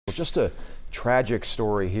Just a tragic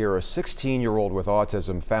story here. A 16-year-old with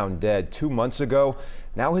autism found dead 2 months ago.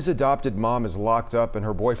 Now his adopted mom is locked up and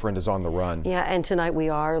her boyfriend is on the run. Yeah, and tonight we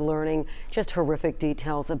are learning just horrific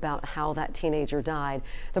details about how that teenager died.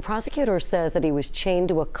 The prosecutor says that he was chained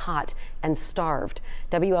to a cot and starved.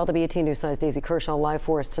 WLWT News 5's Daisy Kershaw live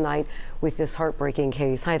for us tonight with this heartbreaking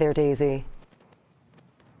case. Hi there, Daisy.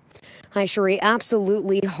 Hi, Cherie.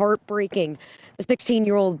 Absolutely heartbreaking. The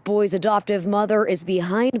 16-year-old boy's adoptive mother is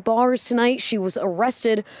behind bars tonight. She was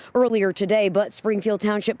arrested earlier today, but Springfield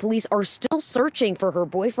Township police are still searching for her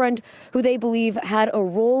boyfriend, who they believe had a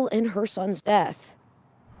role in her son's death.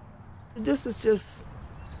 This is just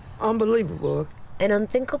unbelievable. An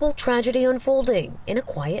unthinkable tragedy unfolding in a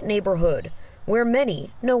quiet neighborhood where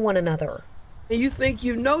many know one another. You think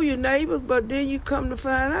you know your neighbors, but then you come to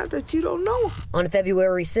find out that you don't know. On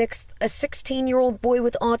February 6th, a 16-year-old boy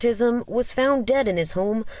with autism was found dead in his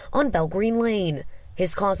home on Bell Green Lane.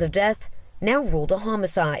 His cause of death now ruled a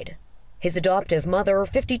homicide. His adoptive mother,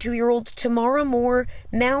 52-year-old Tamara Moore,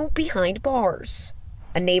 now behind bars.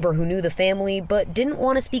 A neighbor who knew the family but didn't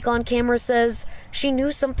want to speak on camera says she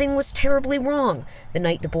knew something was terribly wrong the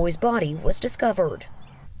night the boy's body was discovered.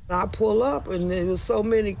 I pull up and there was so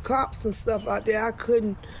many cops and stuff out there I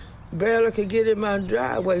barely could get in my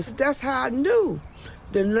driveway. So that's how I knew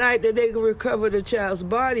the night that they could recover the child's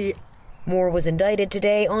body. Moore was indicted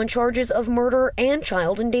today on charges of murder and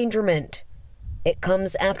child endangerment. It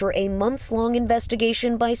comes after a months-long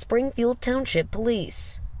investigation by Springfield Township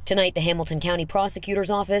Police. Tonight, the Hamilton County Prosecutor's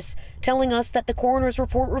Office telling us that the coroner's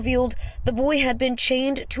report revealed the boy had been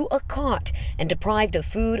chained to a cot and deprived of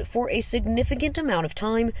food for a significant amount of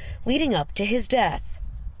time leading up to his death.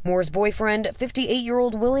 Moore's boyfriend,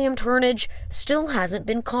 58-year-old William Turnage, still hasn't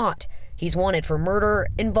been caught. He's wanted for murder,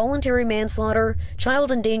 involuntary manslaughter,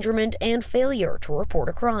 child endangerment, and failure to report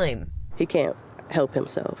a crime. He can't help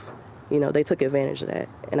himself. You know, they took advantage of that,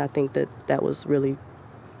 and I think that was really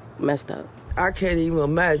messed up. I can't even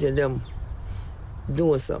imagine them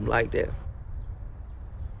doing something like that.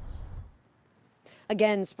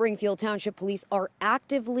 Again, Springfield Township Police are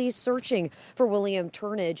actively searching for William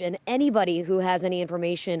Turnage, and anybody who has any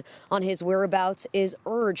information on his whereabouts is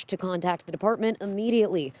urged to contact the department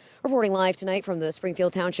immediately. Reporting live tonight from the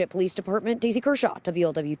Springfield Township Police Department, Daisy Kershaw,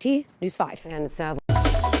 WLWT News 5. And sadly,